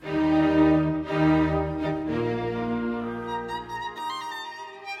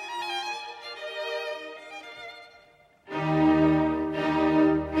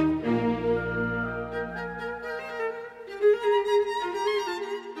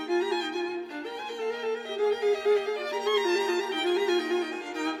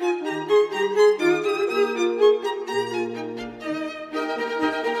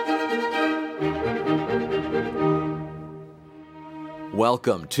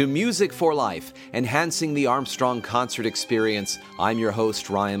Welcome to Music for Life, enhancing the Armstrong concert experience. I'm your host,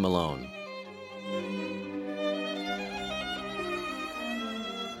 Ryan Malone.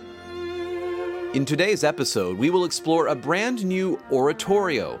 In today's episode, we will explore a brand new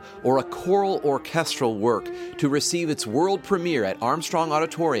oratorio, or a choral orchestral work, to receive its world premiere at Armstrong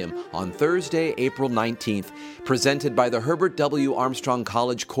Auditorium on Thursday, April 19th, presented by the Herbert W. Armstrong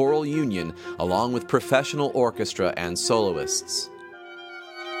College Choral Union, along with professional orchestra and soloists.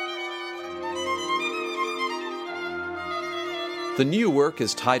 The new work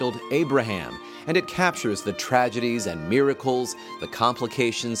is titled Abraham, and it captures the tragedies and miracles, the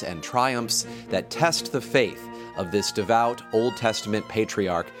complications and triumphs that test the faith of this devout Old Testament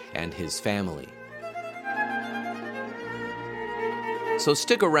patriarch and his family. So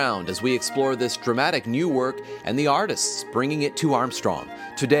stick around as we explore this dramatic new work and the artists bringing it to Armstrong,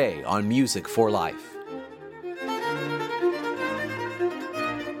 today on Music for Life.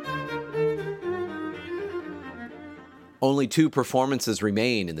 Only 2 performances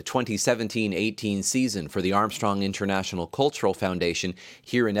remain in the 2017-18 season for the Armstrong International Cultural Foundation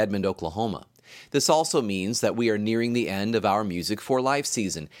here in Edmond, Oklahoma. This also means that we are nearing the end of our Music for Life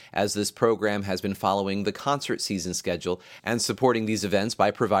season, as this program has been following the concert season schedule and supporting these events by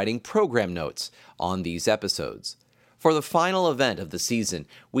providing program notes on these episodes. For the final event of the season,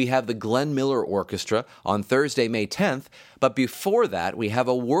 we have the Glenn Miller Orchestra on Thursday, May 10th, but before that, we have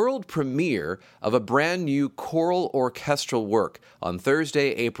a world premiere of a brand new choral orchestral work on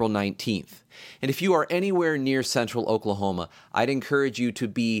Thursday, April 19th. And if you are anywhere near Central Oklahoma, I'd encourage you to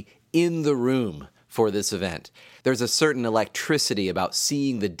be in the room for this event. There's a certain electricity about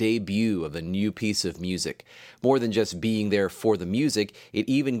seeing the debut of a new piece of music. More than just being there for the music, it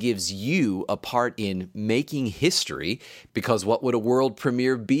even gives you a part in making history, because what would a world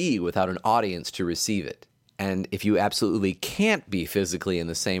premiere be without an audience to receive it? And if you absolutely can't be physically in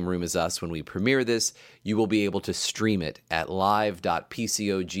the same room as us when we premiere this, you will be able to stream it at live.pcog.org.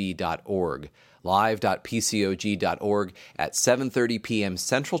 live.pcog.org at 7:30 p.m.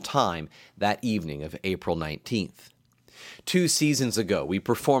 Central Time that evening of April 19th. 2 seasons ago, we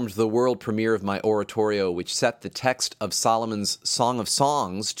performed the world premiere of my oratorio, which set the text of Solomon's Song of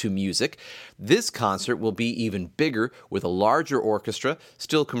Songs to music. This concert will be even bigger, with a larger orchestra,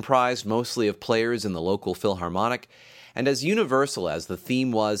 still comprised mostly of players in the local Philharmonic, and as universal as the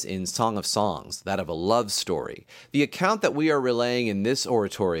theme was in Song of Songs, that of a love story, the account that we are relaying in this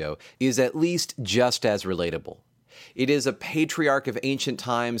oratorio is at least just as relatable. It is a patriarch of ancient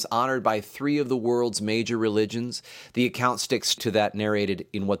times honored by 3 of the world's major religions. The account sticks to that narrated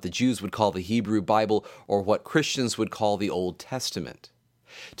in what the Jews would call the Hebrew Bible, or what Christians would call the Old Testament.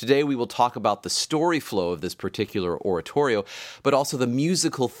 Today we will talk about the story flow of this particular oratorio, but also the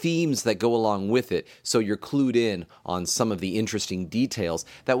musical themes that go along with it, so you're clued in on some of the interesting details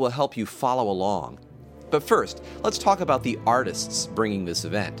that will help you follow along. But first, let's talk about the artists bringing this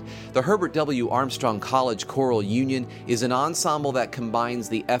event. The Herbert W. Armstrong College Choral Union is an ensemble that combines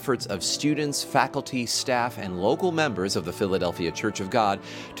the efforts of students, faculty, staff, and local members of the Philadelphia Church of God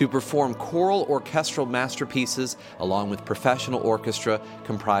to perform choral orchestral masterpieces along with professional orchestra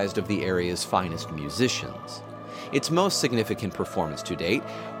comprised of the area's finest musicians. Its most significant performance to date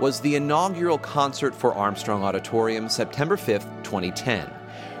was the inaugural concert for Armstrong Auditorium, September 5th, 2010.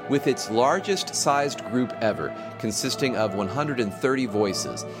 With its largest-sized group ever, consisting of 130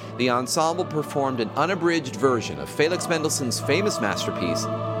 voices, the ensemble performed an unabridged version of Felix Mendelssohn's famous masterpiece,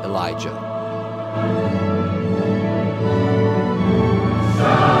 Elijah.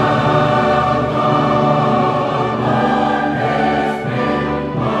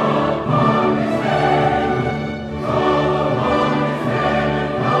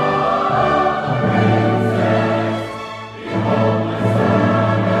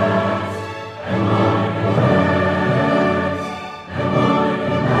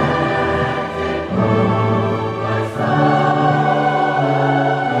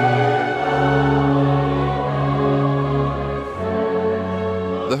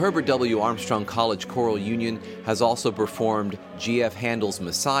 The Herbert W. Armstrong College Choral Union has also performed G.F. Handel's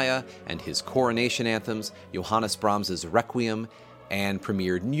Messiah and his coronation anthems, Johannes Brahms's Requiem, and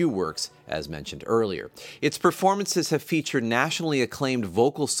premiered new works, as mentioned earlier. Its performances have featured nationally acclaimed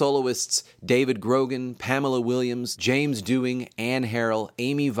vocal soloists David Grogan, Pamela Williams, James Dewing, Ann Harrell,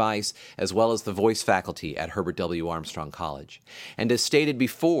 Amy Weiss, as well as the voice faculty at Herbert W. Armstrong College. And as stated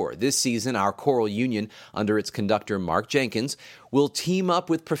before, this season our choral union, under its conductor Mark Jenkins, will team up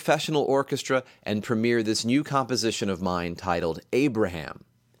with professional orchestra and premiere this new composition of mine titled Abraham.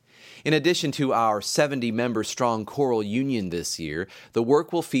 In addition to our 70-member strong choral union this year, the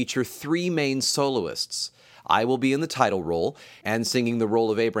work will feature 3 main soloists. I will be in the title role, and singing the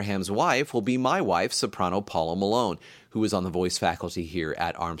role of Abraham's wife will be my wife, soprano Paula Malone, who is on the voice faculty here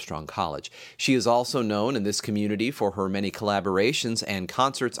at Armstrong College. She is also known in this community for her many collaborations and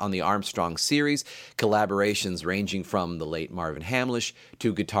concerts on the Armstrong series, collaborations ranging from the late Marvin Hamlisch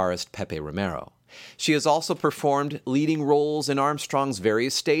to guitarist Pepe Romero. She has also performed leading roles in Armstrong's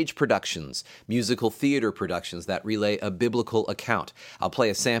various stage productions, musical theater productions that relay a biblical account. I'll play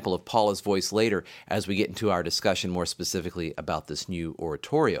a sample of Paula's voice later as we get into our discussion more specifically about this new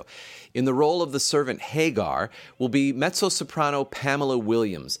oratorio. In the role of the servant Hagar will be mezzo-soprano Pamela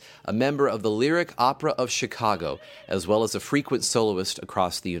Williams, a member of the Lyric Opera of Chicago, as well as a frequent soloist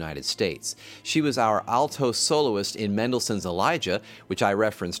across the United States. She was our alto soloist in Mendelssohn's Elijah, which I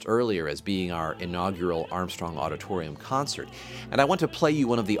referenced earlier as being our inaugural Armstrong Auditorium concert. And I want to play you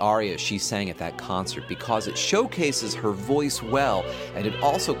one of the arias she sang at that concert because it showcases her voice well, and it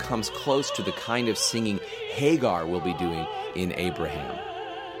also comes close to the kind of singing Hagar will be doing in Abraham.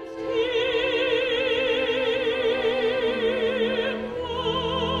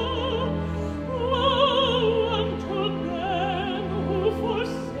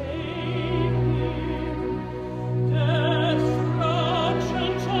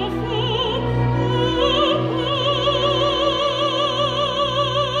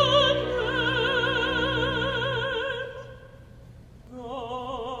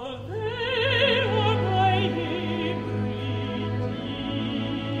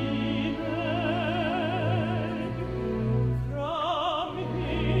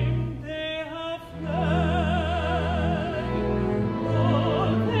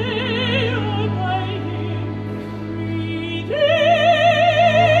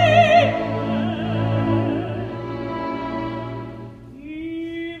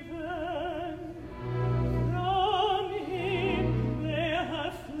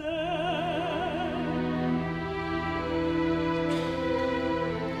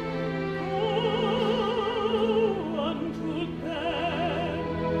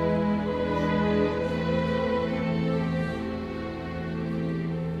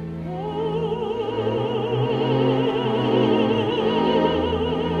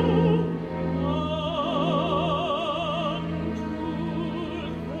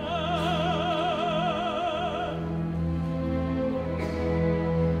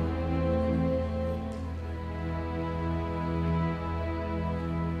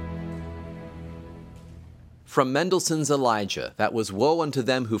 From Mendelssohn's Elijah, that was Woe Unto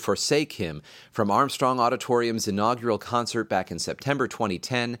Them Who Forsake Him, from Armstrong Auditorium's inaugural concert back in September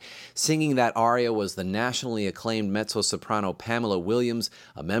 2010. Singing that aria was the nationally acclaimed mezzo-soprano Pamela Williams,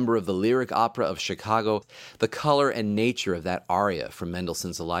 a member of the Lyric Opera of Chicago. The color and nature of that aria from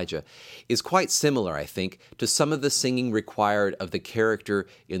Mendelssohn's Elijah is quite similar, I think, to some of the singing required of the character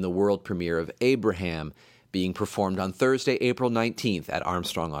in the world premiere of Abraham, being performed on Thursday, April 19th at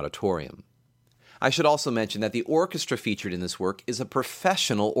Armstrong Auditorium. I should also mention that the orchestra featured in this work is a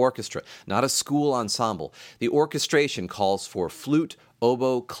professional orchestra, not a school ensemble. The orchestration calls for flute,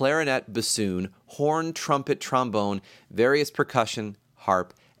 oboe, clarinet, bassoon, horn, trumpet, trombone, various percussion,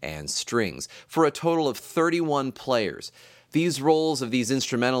 harp, and strings, for a total of 31 players. These roles of these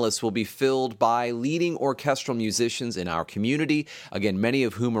instrumentalists will be filled by leading orchestral musicians in our community, again, many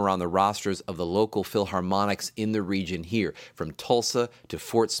of whom are on the rosters of the local philharmonics in the region here, from Tulsa to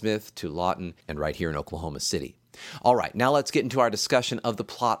Fort Smith to Lawton and right here in Oklahoma City. All right, now let's get into our discussion of the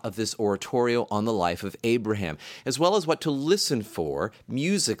plot of this oratorio on the life of Abraham, as well as what to listen for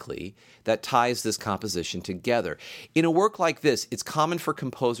musically that ties this composition together. In a work like this, it's common for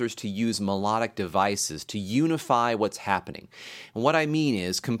composers to use melodic devices to unify what's happening. And what I mean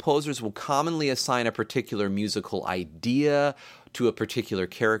is, composers will commonly assign a particular musical idea to a particular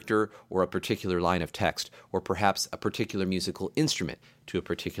character or a particular line of text, or perhaps a particular musical instrument to a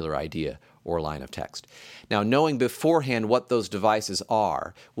particular idea or line of text. Now, knowing beforehand what those devices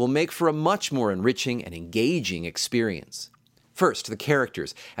are will make for a much more enriching and engaging experience. First, the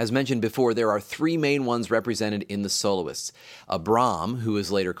characters. As mentioned before, there are three main ones represented in the soloists. Abram, who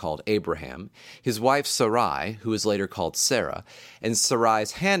is later called Abraham, his wife Sarai, who is later called Sarah, and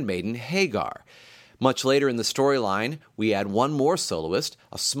Sarai's handmaiden Hagar. Much later in the storyline, we add one more soloist,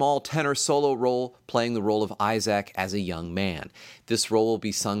 a small tenor solo role playing the role of Isaac as a young man. This role will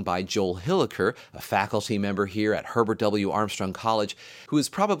be sung by Joel Hilliker, a faculty member here at Herbert W. Armstrong College, who is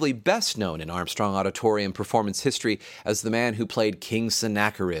probably best known in Armstrong Auditorium performance history as the man who played King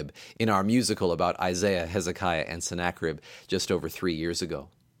Sennacherib in our musical about Isaiah, Hezekiah, and Sennacherib just over 3 years ago.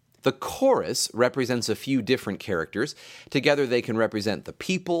 The chorus represents a few different characters. Together they can represent the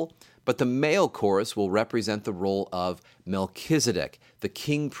people, but the male chorus will represent the role of Melchizedek, the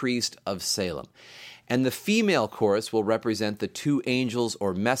king priest of Salem. And the female chorus will represent the two angels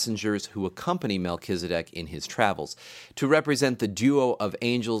or messengers who accompany Melchizedek in his travels. To represent the duo of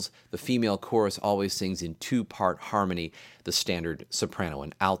angels, the female chorus always sings in two-part harmony, the standard soprano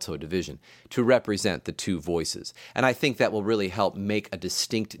and alto division, to represent the two voices. And I think that will really help make a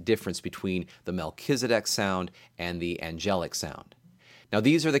distinct difference between the Melchizedek sound and the angelic sound. Now,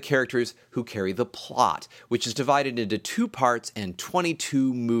 these are the characters who carry the plot, which is divided into 2 parts and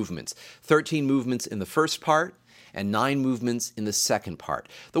 22 movements, 13 movements in the first part and 9 movements in the second part.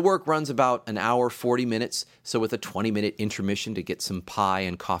 The work runs about an hour, 40 minutes, so with a 20-minute intermission to get some pie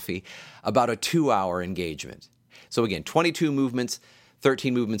and coffee, about a 2-hour engagement. So again, 22 movements,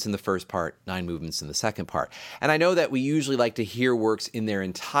 13 movements in the first part, 9 movements in the second part. And I know that we usually like to hear works in their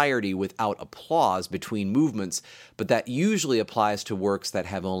entirety without applause between movements, but that usually applies to works that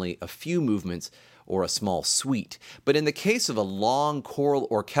have only a few movements or a small suite. But in the case of a long choral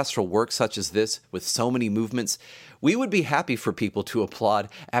orchestral work such as this, with so many movements, we would be happy for people to applaud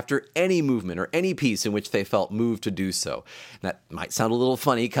after any movement or any piece in which they felt moved to do so. That might sound a little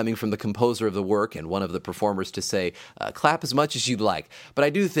funny coming from the composer of the work and one of the performers to say, clap as much as you'd like, but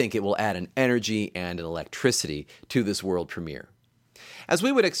I do think it will add an energy and an electricity to this world premiere. As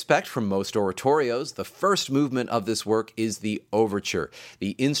we would expect from most oratorios, the first movement of this work is the overture,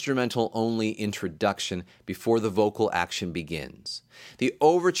 the instrumental-only introduction before the vocal action begins. The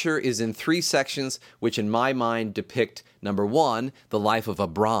overture is in 3 sections, which in my mind depict, number 1, the life of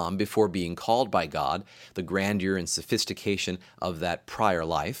Abram before being called by God, the grandeur and sophistication of that prior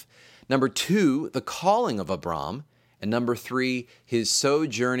life. Number 2, the calling of Abram. And number 3, his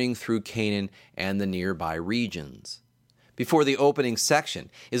sojourning through Canaan and the nearby regions. Before the opening section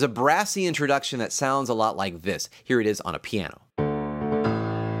is a brassy introduction that sounds a lot like this. Here it is on a piano.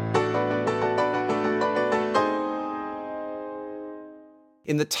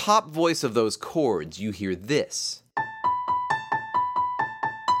 In the top voice of those chords, you hear this.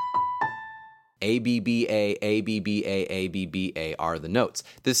 A-B-B-A, A-B-B-A, A-B-B-A are the notes.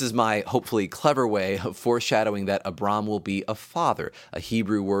 This is my hopefully clever way of foreshadowing that Abram will be a father, a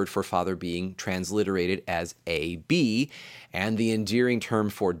Hebrew word for father being transliterated as A-B, and the endearing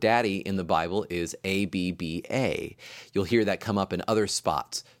term for daddy in the Bible is A-B-B-A. You'll hear that come up in other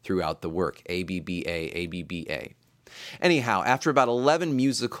spots throughout the work, A-B-B-A, A-B-B-A. Anyhow, after about 11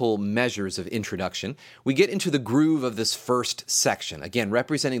 musical measures of introduction, we get into the groove of this first section, again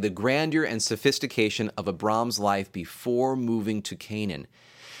representing the grandeur and sophistication of Abram's life before moving to Canaan.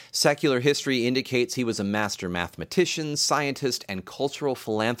 Secular history indicates he was a master mathematician, scientist, and cultural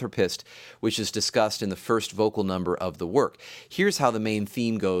philanthropist, which is discussed in the first vocal number of the work. Here's how the main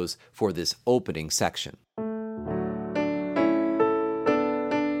theme goes for this opening section.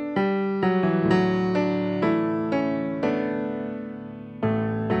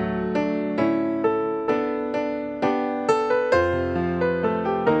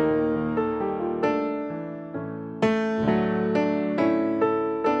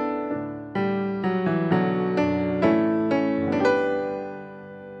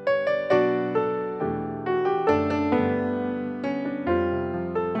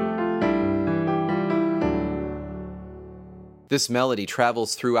 This melody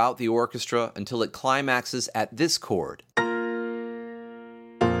travels throughout the orchestra until it climaxes at this chord.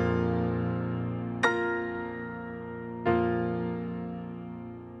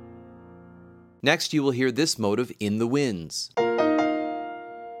 Next, you will hear this motive in the winds.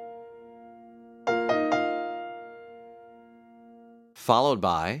 Followed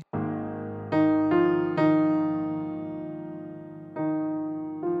by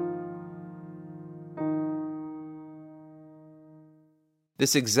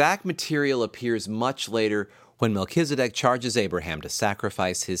this exact material appears much later when Melchizedek charges Abraham to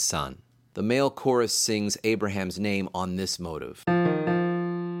sacrifice his son. The male chorus sings Abraham's name on this motive.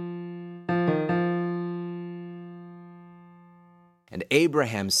 And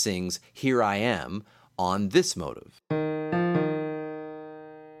Abraham sings "Here I Am" on this motive.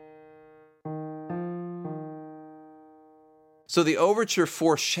 So the overture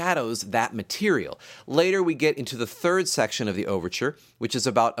foreshadows that material. Later we get into the third section of the overture, which is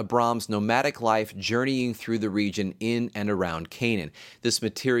about Abram's nomadic life journeying through the region in and around Canaan. This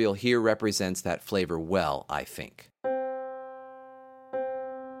material here represents that flavor well, I think.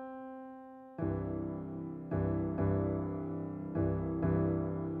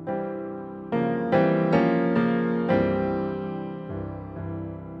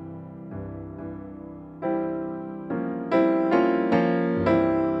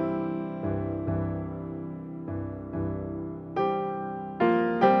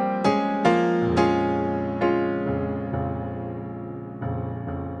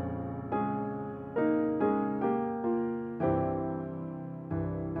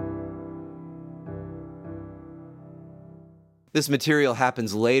 This material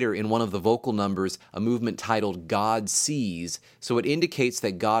happens later in one of the vocal numbers, a movement titled God Sees, so it indicates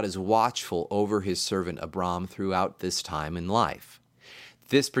that God is watchful over his servant Abram throughout this time in life.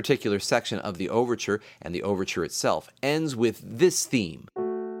 This particular section of the overture, and the overture itself, ends with this theme.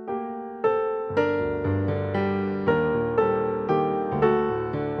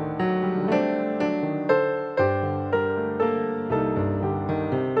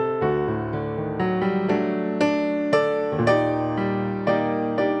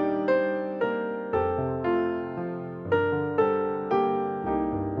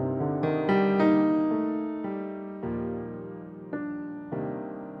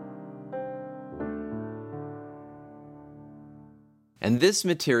 And this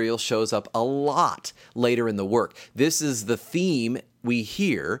material shows up a lot later in the work. This is the theme we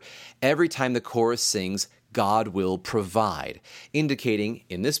hear every time the chorus sings, God will provide, indicating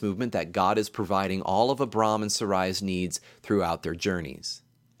in this movement that God is providing all of Abram and Sarai's needs throughout their journeys.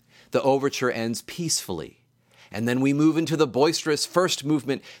 The overture ends peacefully. And then we move into the boisterous first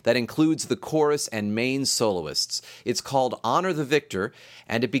movement that includes the chorus and main soloists. It's called Honor the Victor,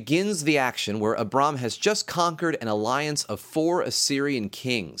 and it begins the action where Abram has just conquered an alliance of 4 Assyrian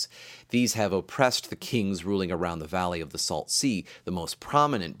kings. These have oppressed the kings ruling around the valley of the Salt Sea, the most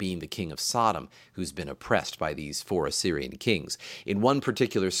prominent being the king of Sodom, who's been oppressed by these 4 Assyrian kings. In one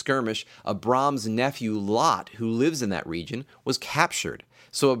particular skirmish, Abram's nephew Lot, who lives in that region, was captured.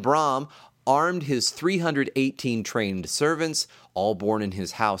 So Abram armed his 318 trained servants, all born in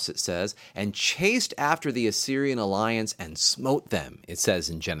his house, it says, and chased after the Assyrian alliance and smote them, it says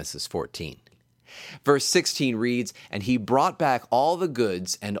in Genesis 14. Verse 16 reads, And he brought back all the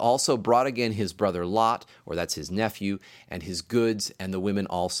goods, and also brought again his brother Lot, or that's his nephew, and his goods, and the women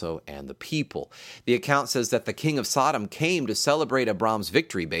also, and the people. The account says that the king of Sodom came to celebrate Abram's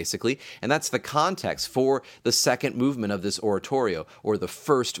victory, basically, and that's the context for the second movement of this oratorio, or the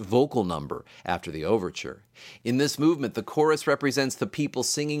first vocal number after the overture. In this movement, the chorus represents the people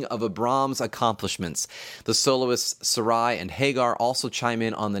singing of Abram's accomplishments. The soloists Sarai and Hagar also chime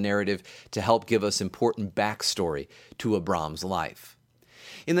in on the narrative to help give us important backstory to Abram's life.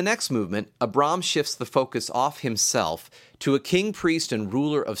 In the next movement, Abram shifts the focus off himself to a king, priest, and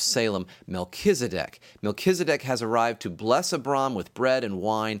ruler of Salem, Melchizedek. Melchizedek has arrived to bless Abram with bread and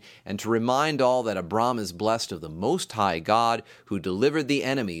wine and to remind all that Abram is blessed of the Most High God who delivered the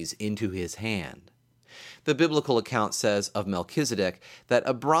enemies into his hand. The biblical account says of Melchizedek that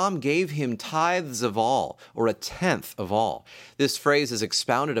Abram gave him tithes of all, or a tenth of all. This phrase is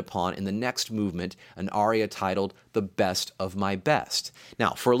expounded upon in the next movement, an aria titled The Best of My Best.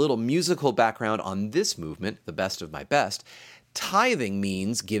 Now, for a little musical background on this movement, The Best of My Best, tithing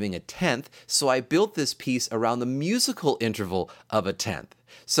means giving a tenth, so I built this piece around the musical interval of a tenth.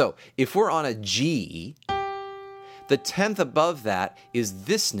 So, if we're on a G, the tenth above that is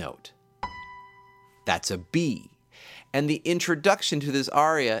this note. That's a B. And the introduction to this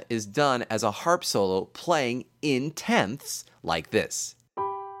aria is done as a harp solo playing in tenths like this.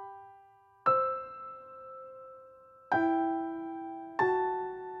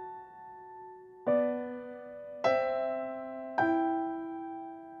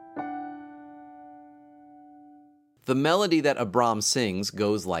 The melody that Abram sings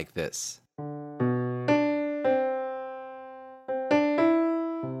goes like this.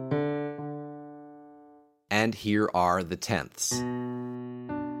 And here are the tenths.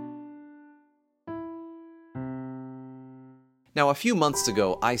 Now, a few months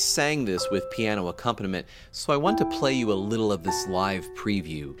ago, I sang this with piano accompaniment, so I want to play you a little of this live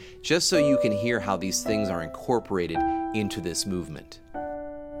preview, just so you can hear how these things are incorporated into this movement.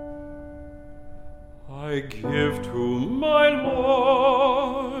 I give to my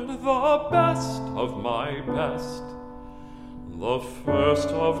Lord the best of my best, the first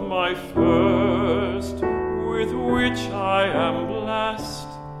of my first, with which I am blessed.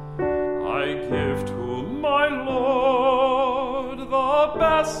 I give to my Lord the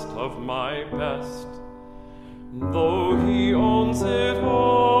best of my best. Though he owns it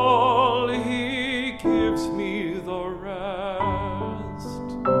all, he gives me the rest.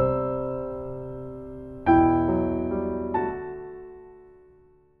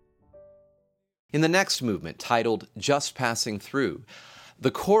 In the next movement, titled Just Passing Through, the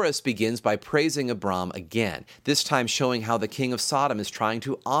chorus begins by praising Abram again, this time showing how the king of Sodom is trying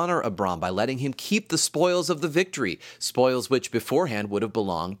to honor Abram by letting him keep the spoils of the victory, spoils which beforehand would have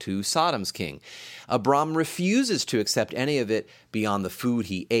belonged to Sodom's king. Abram refuses to accept any of it beyond the food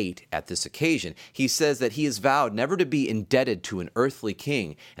he ate at this occasion. He says that he has vowed never to be indebted to an earthly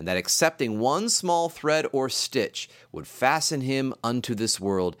king, and that accepting one small thread or stitch would fasten him unto this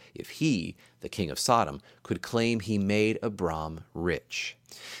world if he, the king of Sodom, could claim he made Abram rich.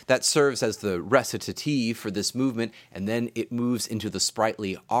 That serves as the recitative for this movement, and then it moves into the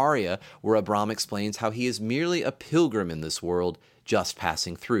sprightly aria where Abram explains how he is merely a pilgrim in this world, just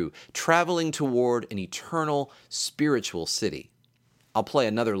passing through, traveling toward an eternal spiritual city. I'll play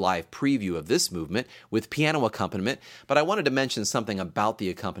another live preview of this movement with piano accompaniment, but I wanted to mention something about the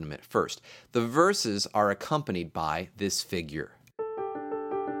accompaniment first. The verses are accompanied by this figure.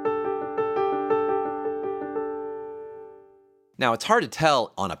 Now, it's hard to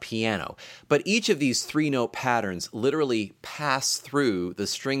tell on a piano, but each of these three-note patterns literally pass through the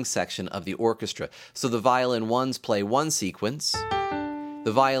string section of the orchestra. So the violin ones play one sequence,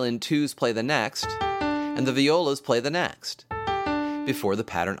 the violin twos play the next, and the violas play the next, before the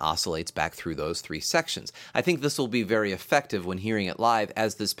pattern oscillates back through those three sections. I think this will be very effective when hearing it live,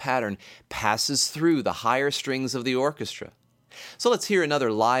 as this pattern passes through the higher strings of the orchestra. So let's hear another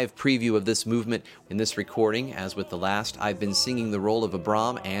live preview of this movement. In this recording, as with the last, I've been singing the role of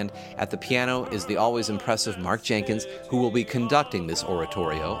Abram, and at the piano is the always impressive Mark Jenkins, who will be conducting this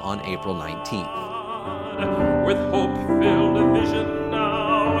oratorio on April 19th. With hope-filled vision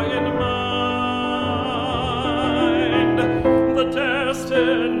now in mind, the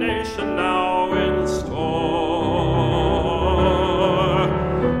destination now in store,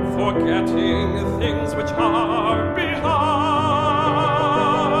 forgetting things which are behind,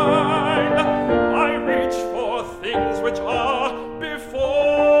 which are before.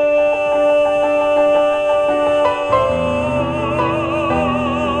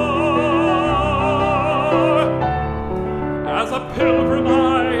 As a pilgrim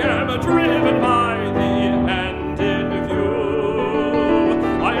I am driven by the end in view.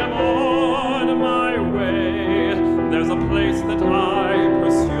 I am on my way. There's a place that I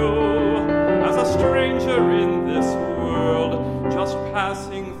pursue. As a stranger in this world, just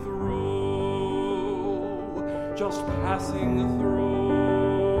passing through. Just passing through,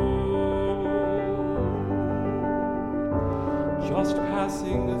 just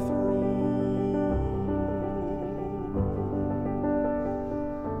passing through.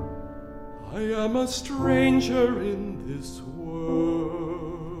 I am a stranger in this world,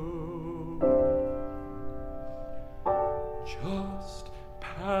 just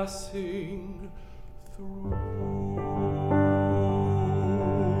passing through.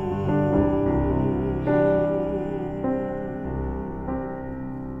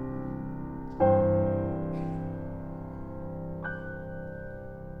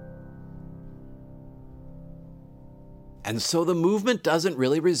 And so the movement doesn't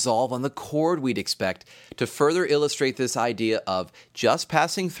really resolve on the chord we'd expect to further illustrate this idea of just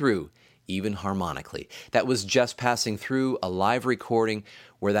passing through, even harmonically. That was Just Passing Through, a live recording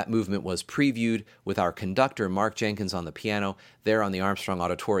where that movement was previewed with our conductor, Mark Jenkins, on the piano, there on the Armstrong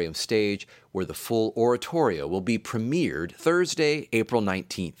Auditorium stage, where the full oratorio will be premiered Thursday, April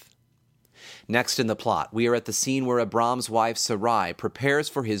 19th. Next in the plot, we are at the scene where Abram's wife Sarai prepares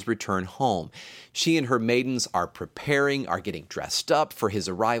for his return home. She and her maidens are getting dressed up for his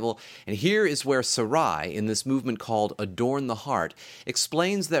arrival, and here is where Sarai, in this movement called Adorn the Heart,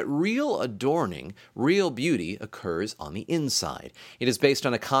 explains that real adorning, real beauty occurs on the inside. It is based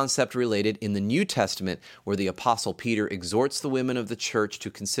on a concept related in the New Testament, where the Apostle Peter exhorts the women of the church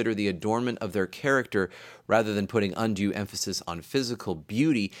to consider the adornment of their character rather than putting undue emphasis on physical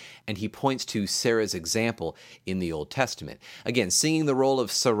beauty, and he points to Sarah's example in the Old Testament. Again, singing the role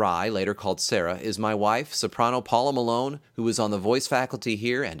of Sarai, later called Sarah, is my wife, soprano Paula Malone, who is on the voice faculty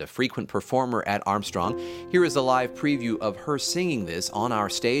here and a frequent performer at Armstrong. Here is a live preview of her singing this on our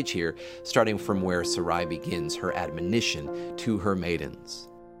stage here, starting from where Sarai begins her admonition to her maidens.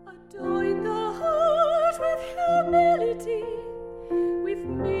 Adorn the heart with humility, with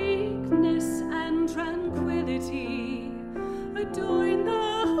meekness and tranquility. Adorn the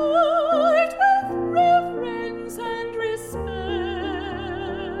heart with reverence and respect.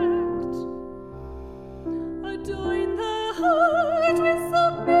 Adorn the heart with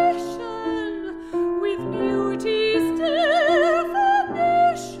submission, with beauty's definition.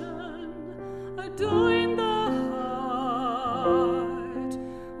 Adorn the heart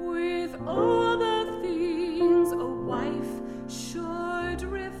with all the things a wife should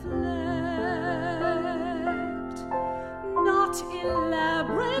reflect. Not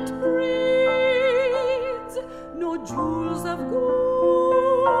elaborate braids, nor jewels of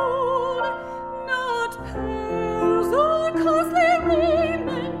gold, not pearls or costly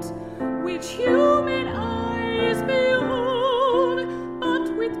raiment, which human eyes behold.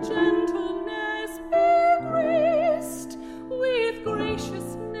 with gentleness be graced, with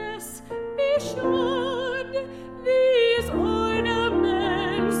graciousness be shod. These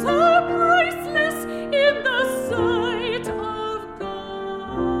ornaments are priceless in the sight of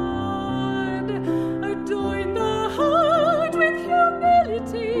God. Adorn the heart with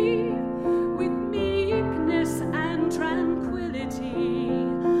humility, with meekness and tranquility.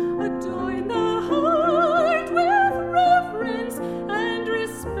 Adorn the heart with reverence and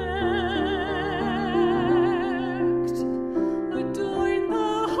respect. Adorn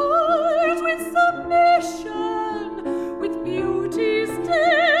the heart with submission, with beauty's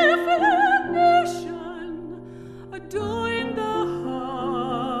definition. Adorn the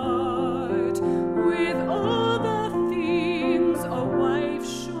heart with all the things a wife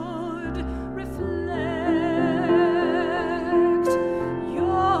should reflect.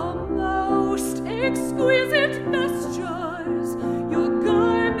 Your most exquisite vestures, your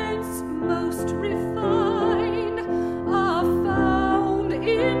garments most refined, are found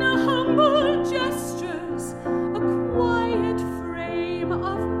in humble gestures, a quiet frame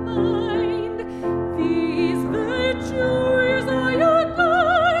of mind. These virtues are your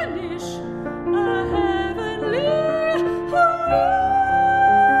garnish, a heavenly array.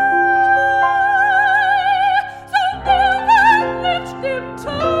 So never let them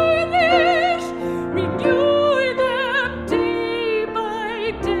tarnish, renew them day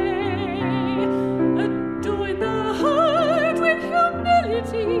by day. Adorn the heart with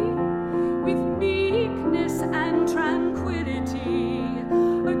humility, with meekness and tranquility.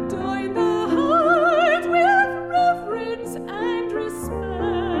 Adorn the heart with reverence and respect.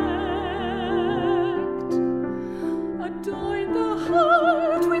 Adorn the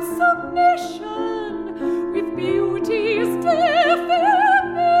heart with submission, with beauty's definition.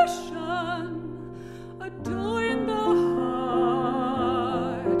 Adorn the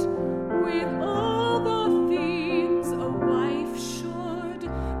heart with all the things a wife should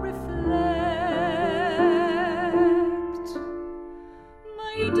reflect.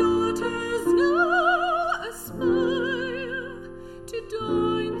 My daughters now aspire to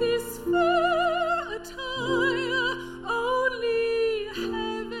adorn this fair attire only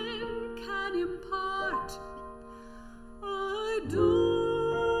heaven can impart. Adorn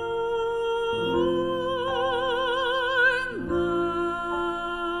the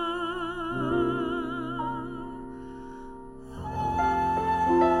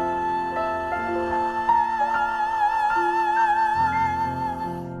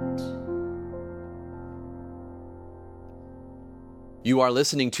You are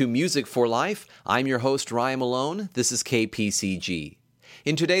listening to Music for Life. I'm your host, Ryan Malone. This is KPCG.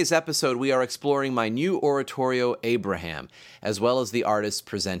 In today's episode, we are exploring my new oratorio, Abraham, as well as the artists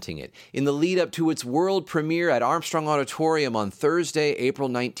presenting it, in the lead up to its world premiere at Armstrong Auditorium on Thursday, April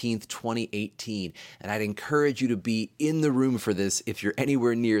 19th, 2018. And I'd encourage you to be in the room for this if you're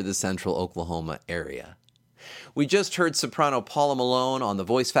anywhere near the central Oklahoma area. We just heard soprano Paula Malone on the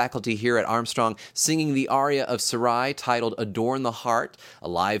voice faculty here at Armstrong singing the aria of Sarai titled Adorn the Heart, a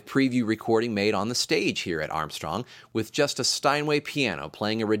live preview recording made on the stage here at Armstrong with just a Steinway piano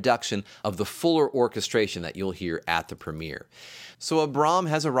playing a reduction of the fuller orchestration that you'll hear at the premiere. So Abram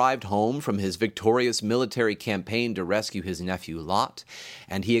has arrived home from his victorious military campaign to rescue his nephew Lot,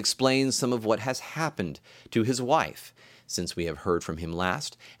 and he explains some of what has happened to his wife since we have heard from him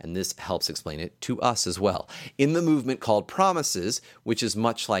last, and this helps explain it to us as well. In the movement called Promises, which is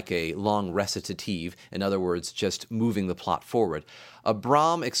much like a long recitative, in other words, just moving the plot forward,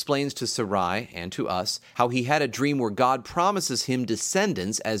 Abram explains to Sarai and to us how he had a dream where God promises him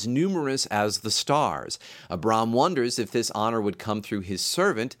descendants as numerous as the stars. Abram wonders if this honor would come through his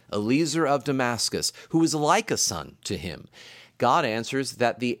servant, Eliezer of Damascus, who is like a son to him. God answers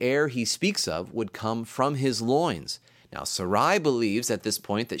that the heir he speaks of would come from his loins. Now, Sarai believes at this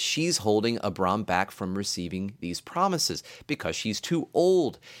point that she's holding Abram back from receiving these promises because she's too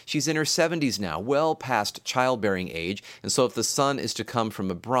old. She's in her 70s now, well past childbearing age, and so if the son is to come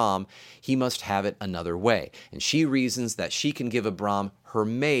from Abram, he must have it another way. And she reasons that she can give Abram her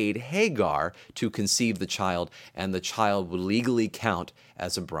maid, Hagar, to conceive the child, and the child would legally count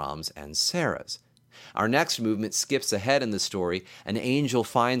as Abram's and Sarah's. Our next movement skips ahead in the story. An angel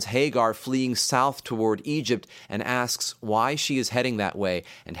finds Hagar fleeing south toward Egypt and asks why she is heading that way.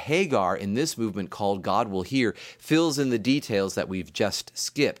 And Hagar, in this movement called God Will Hear, fills in the details that we've just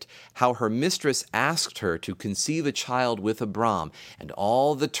skipped. How her mistress asked her to conceive a child with Abram and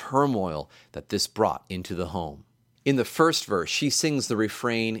all the turmoil that this brought into the home. In the first verse, she sings the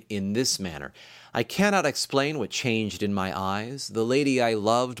refrain in this manner, I cannot explain what changed in my eyes. The lady I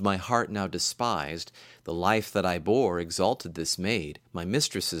loved, my heart now despised. The life that I bore exalted this maid. My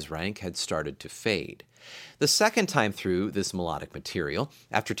mistress's rank had started to fade. The second time through this melodic material,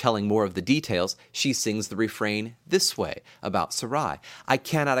 after telling more of the details, she sings the refrain this way about Sarai. I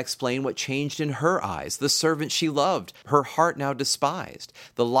cannot explain what changed in her eyes. The servant she loved, her heart now despised.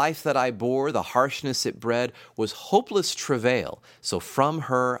 The life that I bore, the harshness it bred, was hopeless travail, so from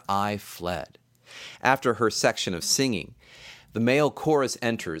her I fled. After her section of singing, the male chorus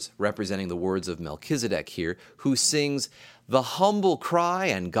enters, representing the words of Melchizedek here, who sings, the humble cry,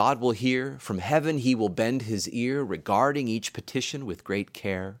 and God will hear. From heaven he will bend his ear, regarding each petition with great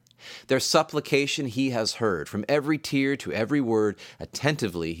care. Their supplication he has heard. From every tear to every word,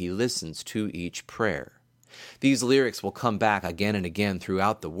 attentively he listens to each prayer. These lyrics will come back again and again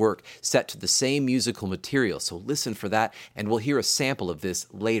throughout the work, set to the same musical material, so listen for that, and we'll hear a sample of this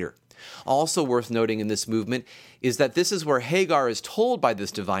later. Also worth noting in this movement is that this is where Hagar is told by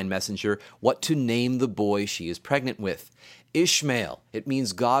this divine messenger what to name the boy she is pregnant with. Ishmael, it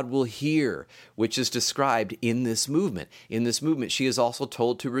means God will hear, which is described in this movement. In this movement, she is also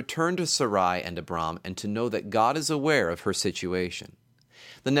told to return to Sarai and Abram and to know that God is aware of her situation.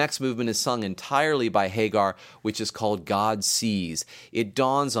 The next movement is sung entirely by Hagar, which is called God Sees. It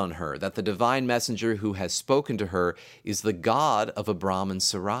dawns on her that the divine messenger who has spoken to her is the God of Abram and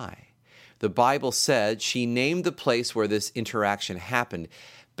Sarai. The Bible said she named the place where this interaction happened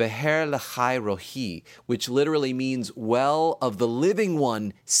Beher Lachai Rohi, which literally means well of the living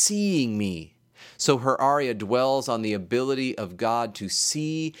one seeing me. So her aria dwells on the ability of God to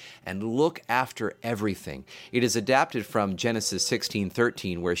see and look after everything. It is adapted from Genesis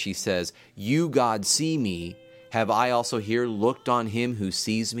 16:13, where she says, You, God, see me. Have I also here looked on him who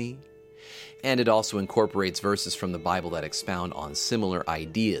sees me? And it also incorporates verses from the Bible that expound on similar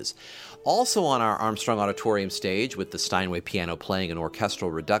ideas. Also on our Armstrong Auditorium stage, with the Steinway piano playing an orchestral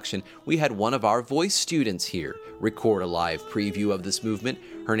reduction, we had one of our voice students here record a live preview of this movement.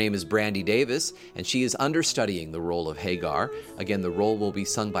 Her name is Brandy Davis, and she is understudying the role of Hagar. Again, the role will be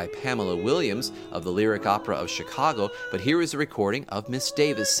sung by Pamela Williams of the Lyric Opera of Chicago, but here is a recording of Miss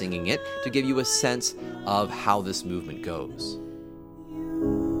Davis singing it to give you a sense of how this movement goes.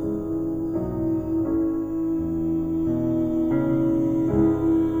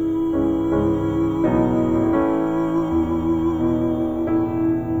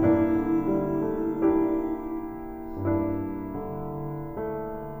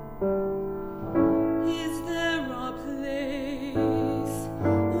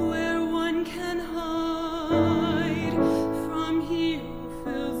 From he who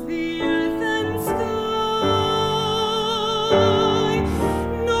fills the earth and sky.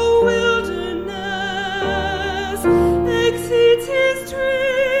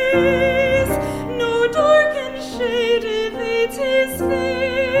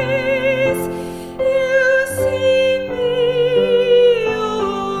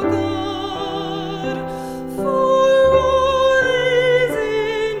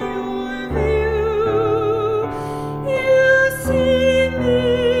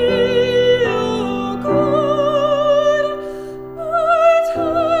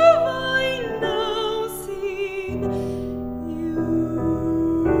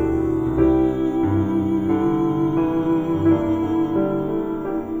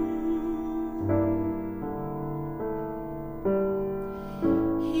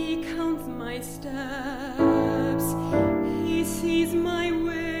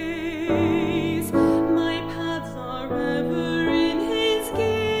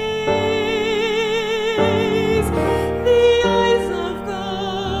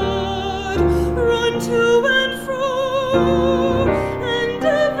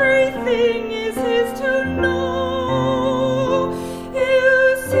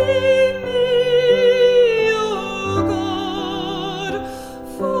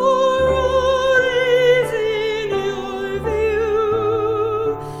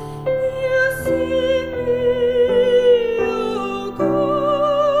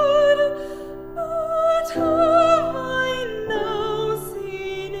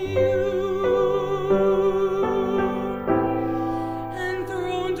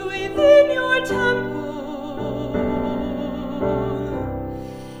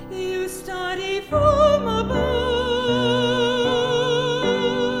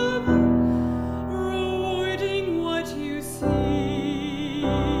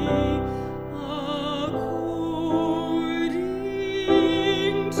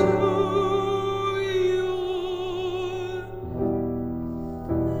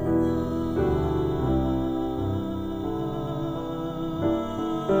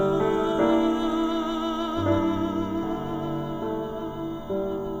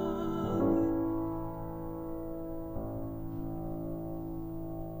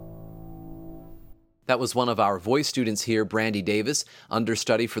 That was one of our voice students here, Brandy Davis,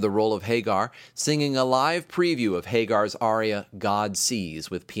 understudy for the role of Hagar, singing a live preview of Hagar's aria, God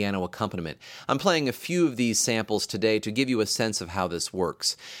Sees, with piano accompaniment. I'm playing a few of these samples today to give you a sense of how this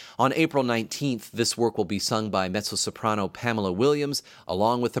works. On April 19th, this work will be sung by mezzo-soprano Pamela Williams,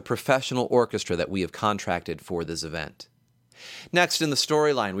 along with the professional orchestra that we have contracted for this event. Next in the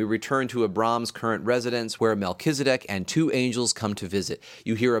storyline, we return to Abram's current residence where Melchizedek and two angels come to visit.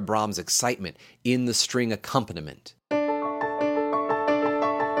 You hear Abram's excitement in the string accompaniment.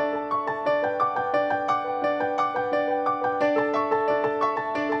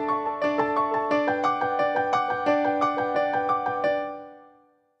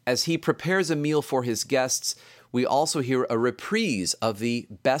 As he prepares a meal for his guests, we also hear a reprise of the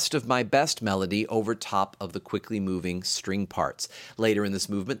Best of My Best melody over top of the quickly moving string parts. Later in this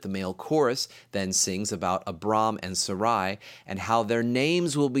movement, the male chorus then sings about Abram and Sarai and how their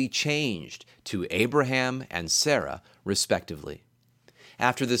names will be changed to Abraham and Sarah, respectively.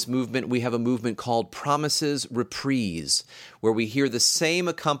 After this movement, we have a movement called Promises Reprise, where we hear the same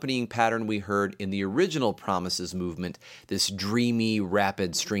accompanying pattern we heard in the original Promises movement, this dreamy,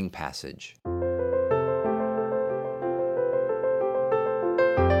 rapid string passage.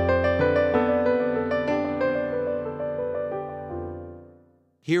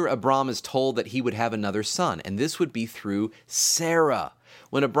 Here, Abram is told that he would have another son, and this would be through Sarah.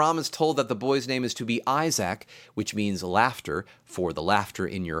 When Abram is told that the boy's name is to be Isaac, which means laughter, for the laughter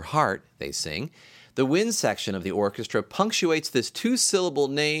in your heart, they sing, the wind section of the orchestra punctuates this two-syllable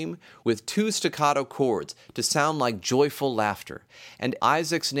name with two staccato chords to sound like joyful laughter, and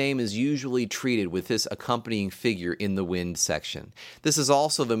Isaac's name is usually treated with this accompanying figure in the wind section. This is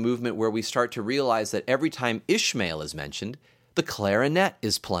also the movement where we start to realize that every time Ishmael is mentioned, the clarinet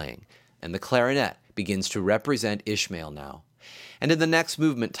is playing, and the clarinet begins to represent Ishmael now. And in the next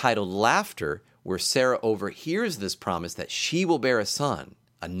movement titled Laughter, where Sarah overhears this promise that she will bear a son,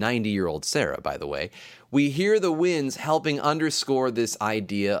 a 90-year-old Sarah, by the way, we hear the winds helping underscore this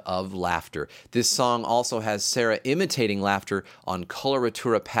idea of laughter. This song also has Sarah imitating laughter on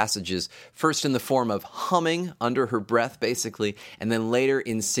coloratura passages, first in the form of humming under her breath, basically, and then later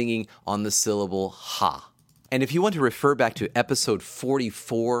in singing on the syllable ha. And if you want to refer back to episode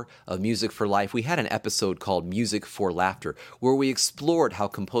 44 of Music for Life, we had an episode called Music for Laughter, where we explored how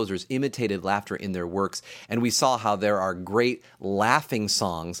composers imitated laughter in their works, and we saw how there are great laughing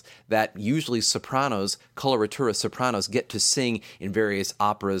songs that usually sopranos, coloratura sopranos, get to sing in various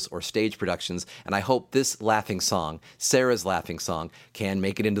operas or stage productions, and I hope this laughing song, Sarah's laughing song, can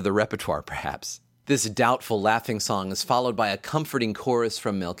make it into the repertoire, perhaps. This doubtful laughing song is followed by a comforting chorus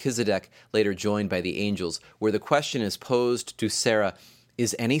from Melchizedek, later joined by the angels, where the question is posed to Sarah,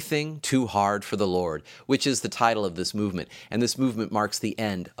 "Is anything too hard for the Lord?" which is the title of this movement, and this movement marks the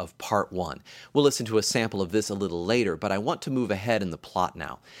end of part one. We'll listen to a sample of this a little later, but I want to move ahead in the plot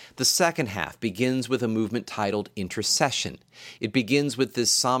now. The second half begins with a movement titled Intercession. It begins with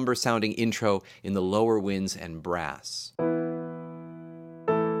this somber-sounding intro in the lower winds and brass.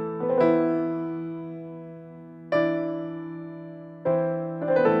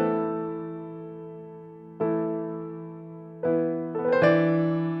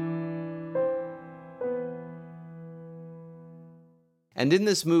 And in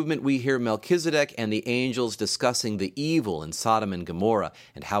this movement, we hear Melchizedek and the angels discussing the evil in Sodom and Gomorrah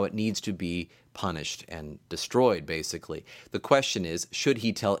and how it needs to be punished and destroyed, basically. The question is, should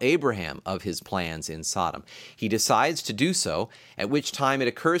he tell Abraham of his plans in Sodom? He decides to do so, at which time it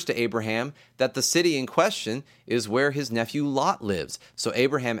occurs to Abraham that the city in question is where his nephew Lot lives. So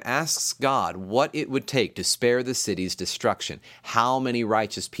Abraham asks God what it would take to spare the city's destruction. How many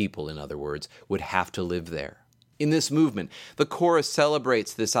righteous people, in other words, would have to live there? In this movement, the chorus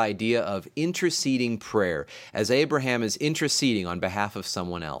celebrates this idea of interceding prayer, as Abraham is interceding on behalf of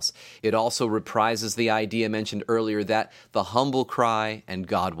someone else. It also reprises the idea mentioned earlier that the humble cry and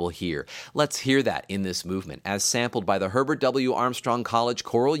God will hear. Let's hear that in this movement, as sampled by the Herbert W. Armstrong College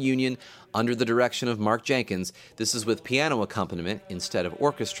Choral Union under the direction of Mark Jenkins. This is with piano accompaniment instead of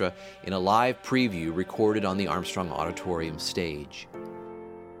orchestra in a live preview recorded on the Armstrong Auditorium stage.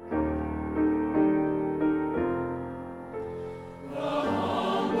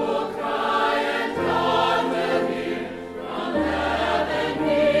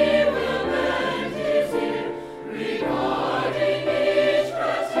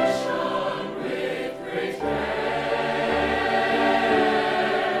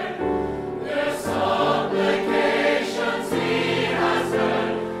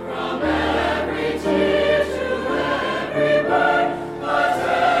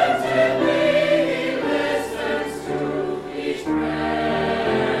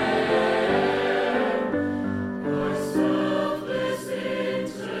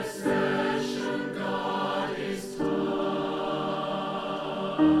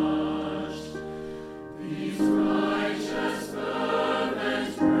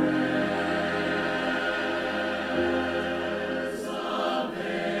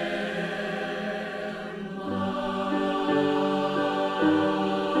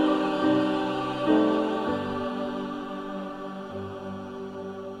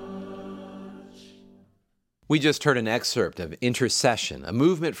 We just heard an excerpt of Intercession, a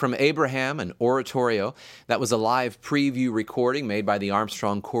movement from Abraham, an oratorio that was a live preview recording made by the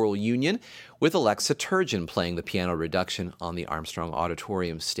Armstrong Choral Union with Alexa Turgeon playing the piano reduction on the Armstrong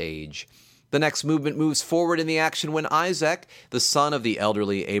Auditorium stage. The next movement moves forward in the action when Isaac, the son of the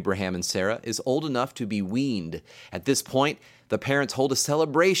elderly Abraham and Sarah, is old enough to be weaned. At this point, the parents hold a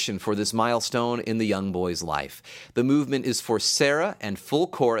celebration for this milestone in the young boy's life. The movement is for Sarah and full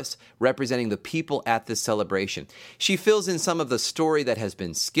chorus, representing the people at this celebration. She fills in some of the story that has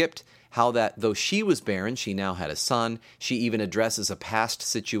been skipped, how that though she was barren, she now had a son. She even addresses a past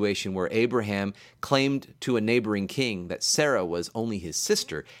situation where Abraham claimed to a neighboring king that Sarah was only his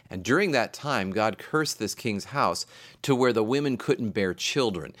sister, and during that time, God cursed this king's house to where the women couldn't bear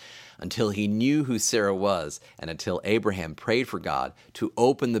children until he knew who Sarah was and until Abraham prayed for God to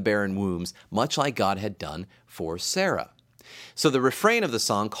open the barren wombs, much like God had done for Sarah. So the refrain of the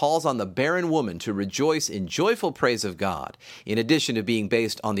song calls on the barren woman to rejoice in joyful praise of God. In addition to being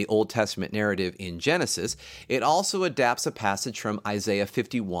based on the Old Testament narrative in Genesis, it also adapts a passage from Isaiah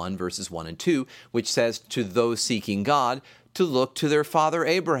 51, verses 1 and 2, which says, "To those seeking God, to look to their father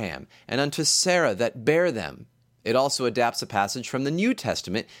Abraham, and unto Sarah that bare them." It also adapts a passage from the New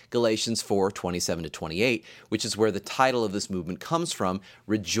Testament, Galatians 4, 27 to 28, which is where the title of this movement comes from,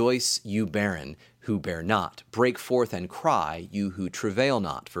 "Rejoice, you barren, who bear not. Break forth and cry, you who travail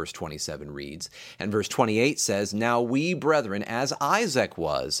not," verse 27 reads. And verse 28 says, "Now we, brethren, as Isaac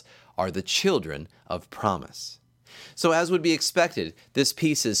was, are the children of promise." So as would be expected, this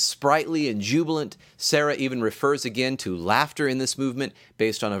piece is sprightly and jubilant. Sarah even refers again to laughter in this movement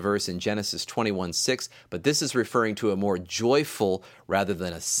based on a verse in Genesis 21:6, but this is referring to a more joyful rather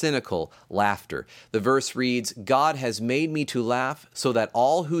than a cynical laughter. The verse reads, "God has made me to laugh so that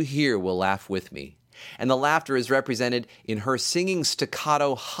all who hear will laugh with me." And the laughter is represented in her singing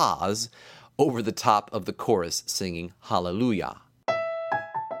staccato ha's over the top of the chorus singing hallelujah.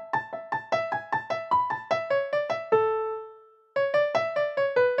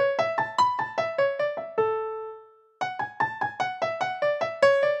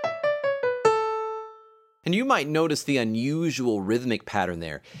 And you might notice the unusual rhythmic pattern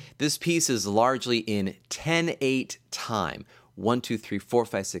there. This piece is largely in 10-8 time. 1, 2, 3, 4,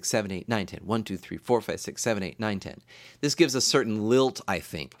 5, 6, 7, 8, 9, 10. 1, 2, 3, 4, 5, 6, 7, 8, 9, 10. This gives a certain lilt, I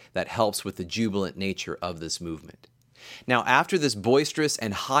think, that helps with the jubilant nature of this movement. Now, after this boisterous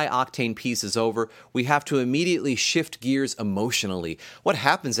and high-octane piece is over, we have to immediately shift gears emotionally. What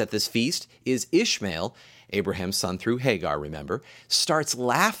happens at this feast is Ishmael, Abraham's son through Hagar, remember, starts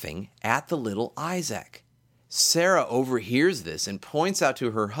laughing at the little Isaac. Sarah overhears this and points out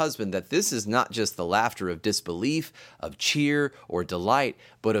to her husband that this is not just the laughter of disbelief, of cheer, or delight,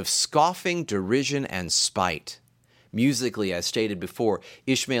 but of scoffing, derision, and spite. Musically, as stated before,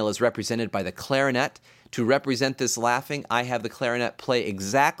 Ishmael is represented by the clarinet. To represent this laughing, I have the clarinet play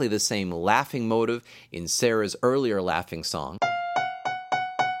exactly the same laughing motive in Sarah's earlier laughing song.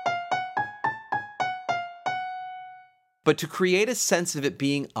 But to create a sense of it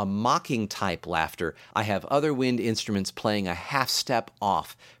being a mocking type laughter, I have other wind instruments playing a half step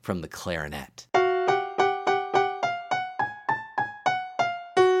off from the clarinet.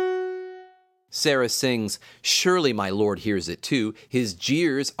 Sarah sings, "Surely my Lord hears it too. His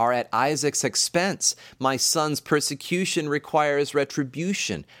jeers are at Isaac's expense. My son's persecution requires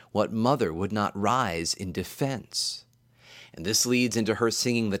retribution. What mother would not rise in defense?" And this leads into her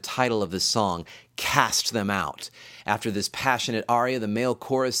singing the title of the song, "Cast Them Out." After this passionate aria, the male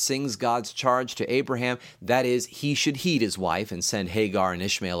chorus sings God's charge to Abraham, that is, he should heed his wife and send Hagar and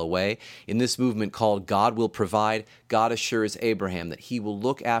Ishmael away. In this movement called God Will Provide, God assures Abraham that he will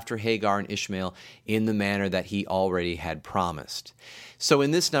look after Hagar and Ishmael in the manner that he already had promised. So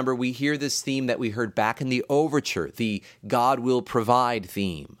in this number, we hear this theme that we heard back in the overture, the God Will Provide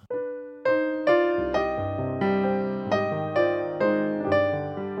theme.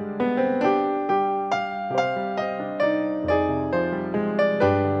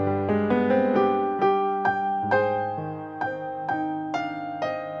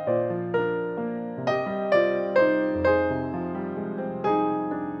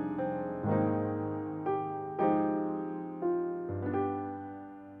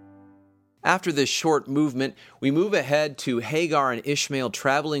 After this short movement, we move ahead to Hagar and Ishmael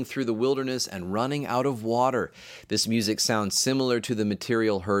traveling through the wilderness and running out of water. This music sounds similar to the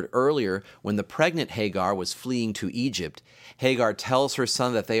material heard earlier when the pregnant Hagar was fleeing to Egypt. Hagar tells her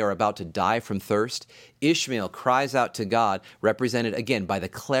son that they are about to die from thirst. Ishmael cries out to God, represented again by the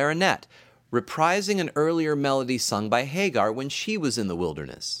clarinet, reprising an earlier melody sung by Hagar when she was in the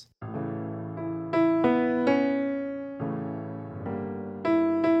wilderness.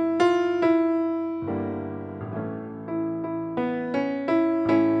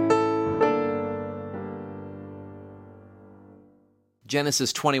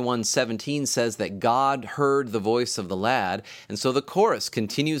 Genesis 21:17 says that God heard the voice of the lad, and so the chorus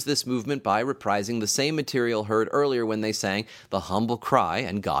continues this movement by reprising the same material heard earlier when they sang, "The humble cry,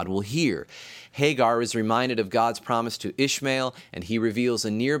 and God will hear." Hagar is reminded of God's promise to Ishmael, and he reveals a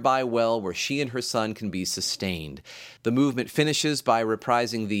nearby well where she and her son can be sustained. The movement finishes by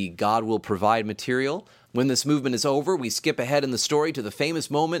reprising the "God will provide" material. When this movement is over, we skip ahead in the story to the famous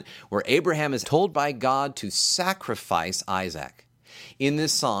moment where Abraham is told by God to sacrifice Isaac. In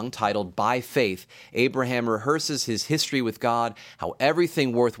this song, titled "By Faith," Abraham rehearses his history with God, how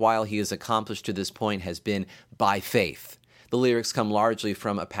everything worthwhile he has accomplished to this point has been by faith. The lyrics come largely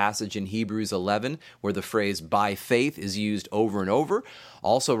from a passage in Hebrews 11 where the phrase "by faith" is used over and over.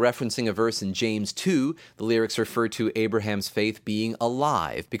 Also referencing a verse in James 2, the lyrics refer to Abraham's faith being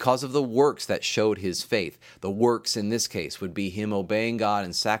alive because of the works that showed his faith. The works in this case would be him obeying God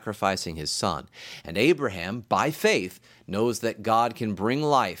and sacrificing his son. And Abraham, by faith, knows that God can bring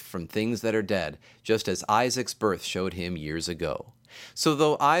life from things that are dead, just as Isaac's birth showed him years ago. So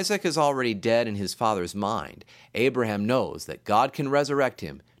though Isaac is already dead in his father's mind, Abraham knows that God can resurrect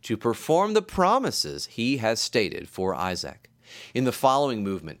him to perform the promises he has stated for Isaac. In the following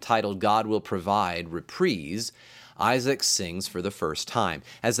movement, titled "God Will Provide," reprise, Isaac sings for the first time.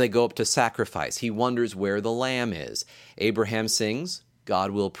 As they go up to sacrifice, he wonders where the lamb is. Abraham sings,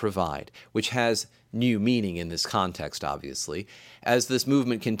 "God will provide," which has new meaning in this context, obviously. As this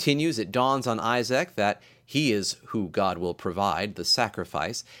movement continues, it dawns on Isaac that he is who God will provide, the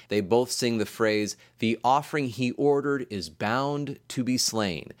sacrifice. They both sing the phrase, "The offering he ordered is bound to be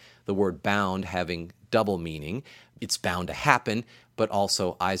slain," the word bound having double meaning. It's bound to happen, but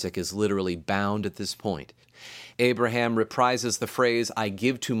also Isaac is literally bound at this point. Abraham reprises the phrase, "I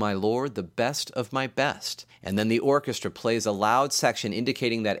give to my Lord the best of my best." And then the orchestra plays a loud section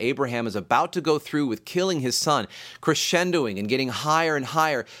indicating that Abraham is about to go through with killing his son, crescendoing and getting higher and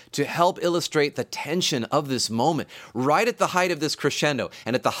higher to help illustrate the tension of this moment. Right at the height of this crescendo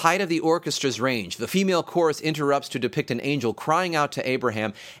and at the height of the orchestra's range, the female chorus interrupts to depict an angel crying out to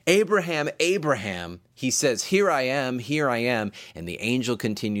Abraham, "Abraham, Abraham." He says, here I am, and the angel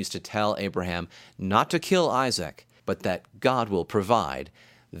continues to tell Abraham not to kill Isaac, but that God will provide.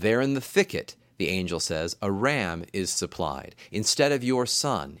 There in the thicket, the angel says, a ram is supplied. Instead of your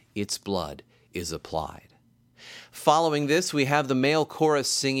son, its blood is applied. Following this, we have the male chorus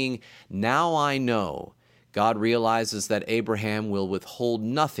singing, "Now I know." God realizes that Abraham will withhold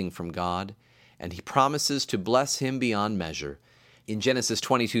nothing from God, and he promises to bless him beyond measure. In Genesis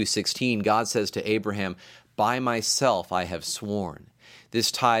 22:16, God says to Abraham, "By myself I have sworn."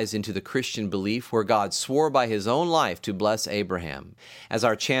 This ties into the Christian belief where God swore by his own life to bless Abraham. As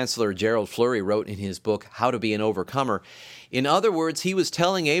our Chancellor Gerald Flurry wrote in his book, How to Be an Overcomer, in other words, he was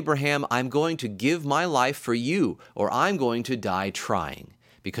telling Abraham, I'm going to give my life for you, or I'm going to die trying.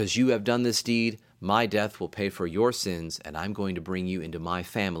 Because you have done this deed, my death will pay for your sins, and I'm going to bring you into my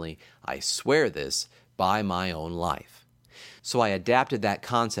family. I swear this by my own life. So I adapted that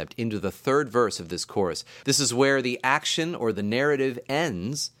concept into the third verse of this chorus. This is where the action or the narrative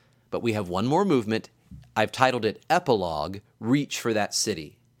ends, but we have one more movement. I've titled it Epilogue, Reach for That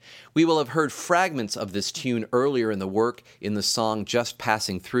City. We will have heard fragments of this tune earlier in the work in the song Just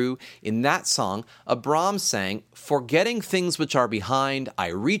Passing Through. In that song, Abram sang, "Forgetting things which are behind, I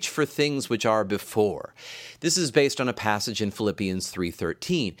reach for things which are before." This is based on a passage in Philippians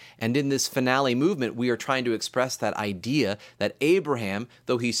 3:13. And in this finale movement, we are trying to express that idea that Abraham,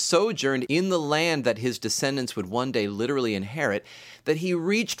 though he sojourned in the land that his descendants would one day literally inherit, that he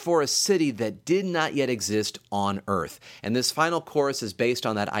reached for a city that did not yet exist on earth. And this final chorus is based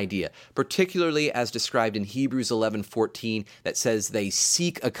on that idea, particularly as described in Hebrews 11:14 that says they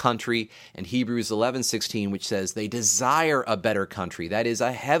seek a country, and Hebrews 11:16 which says they desire a better country, that is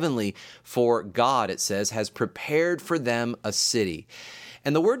a heavenly, for God, it says, has prepared for them a city.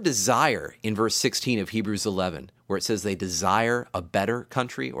 And the word desire in verse 16 of Hebrews 11, where it says they desire a better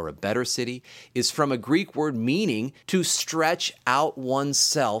country or a better city, is from a Greek word meaning to stretch out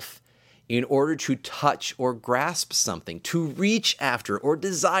oneself in order to touch or grasp something, to reach after or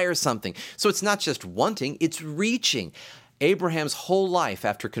desire something. So it's not just wanting, it's reaching. Abraham's whole life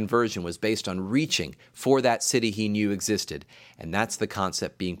after conversion was based on reaching for that city he knew existed, and that's the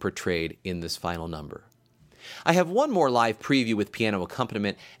concept being portrayed in this final number. I have one more live preview with piano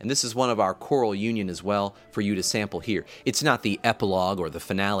accompaniment, and this is one of our choral union as well for you to sample here. It's not the epilogue or the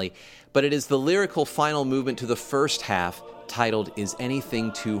finale, but it is the lyrical final movement to the first half titled, Is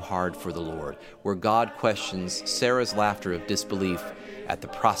Anything Too Hard for the Lord?, where God questions Sarah's laughter of disbelief at the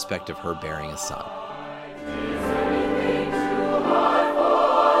prospect of her bearing a son.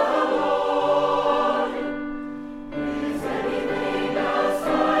 Is anything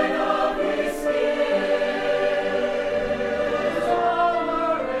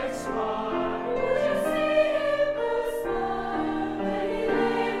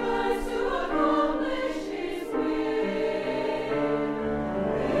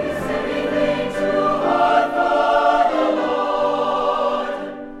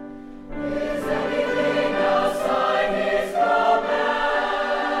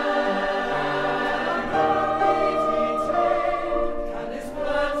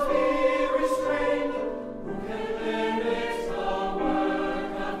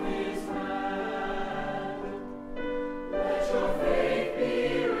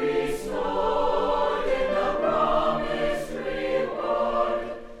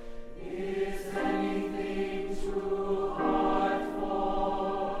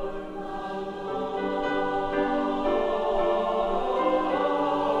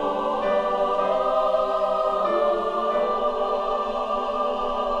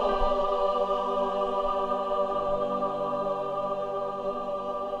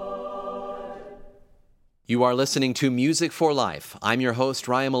You are listening to Music for Life. I'm your host,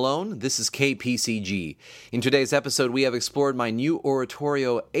 Ryan Malone. This is KPCG. In today's episode, we have explored my new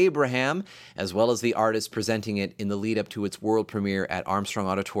oratorio, Abraham, as well as the artist presenting it in the lead up to its world premiere at Armstrong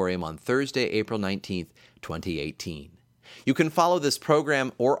Auditorium on Thursday, April 19th, 2018. You can follow this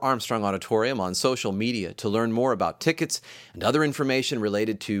program or Armstrong Auditorium on social media to learn more about tickets and other information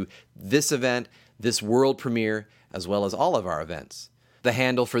related to this event, this world premiere, as well as all of our events. The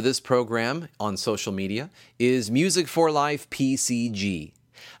handle for this program on social media is Music for Life PCG.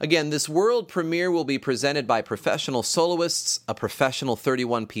 Again, this world premiere will be presented by professional soloists, a professional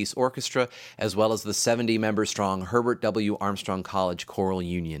 31-piece orchestra, as well as the 70-member-strong Herbert W. Armstrong College Choral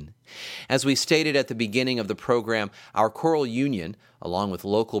Union. As we stated at the beginning of the program, our choral union, along with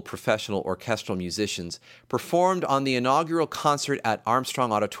local professional orchestral musicians, performed on the inaugural concert at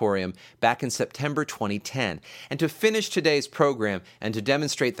Armstrong Auditorium back in September 2010. And to finish today's program and to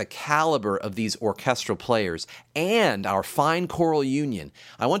demonstrate the caliber of these orchestral players and our fine choral union,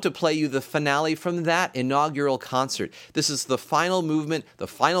 I want to play you the finale from that inaugural concert. This is the final movement, the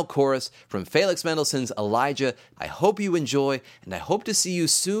final chorus from Felix Mendelssohn's Elijah. I hope you enjoy, and I hope to see you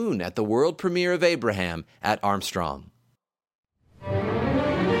soon at the world premiere of Abraham at Armstrong.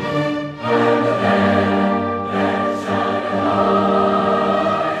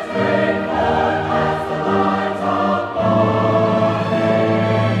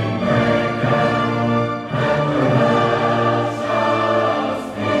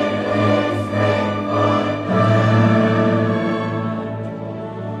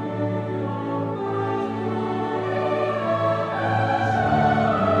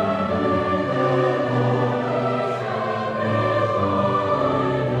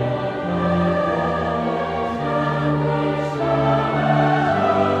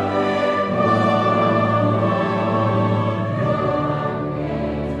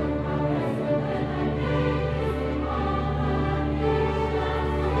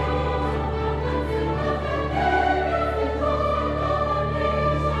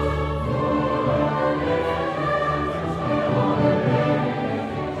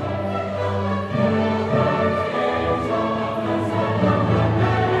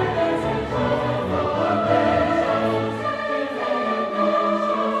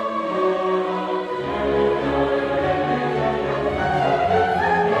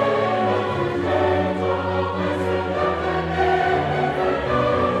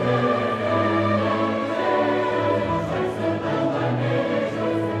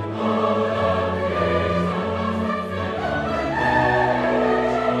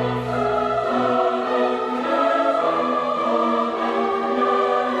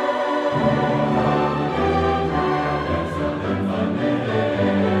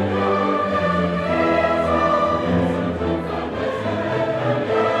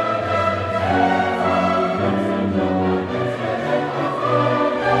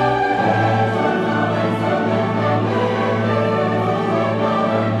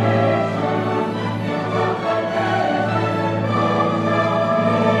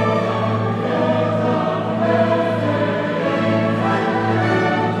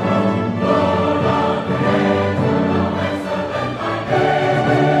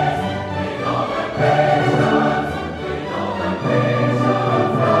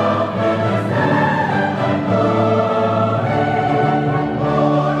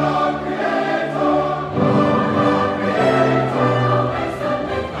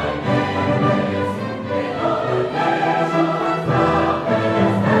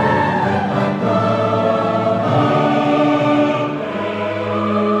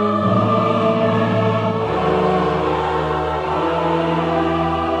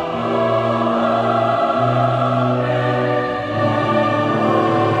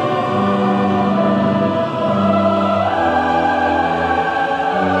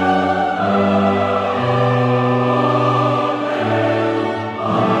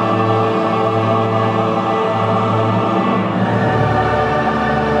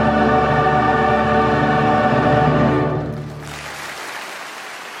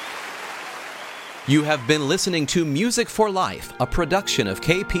 You have been listening to Music for Life, a production of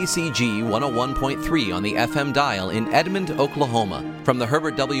KPCG 101.3 on the FM dial in Edmond, Oklahoma. From the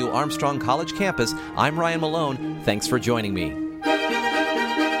Herbert W. Armstrong College campus, I'm Ryan Malone. Thanks for joining me.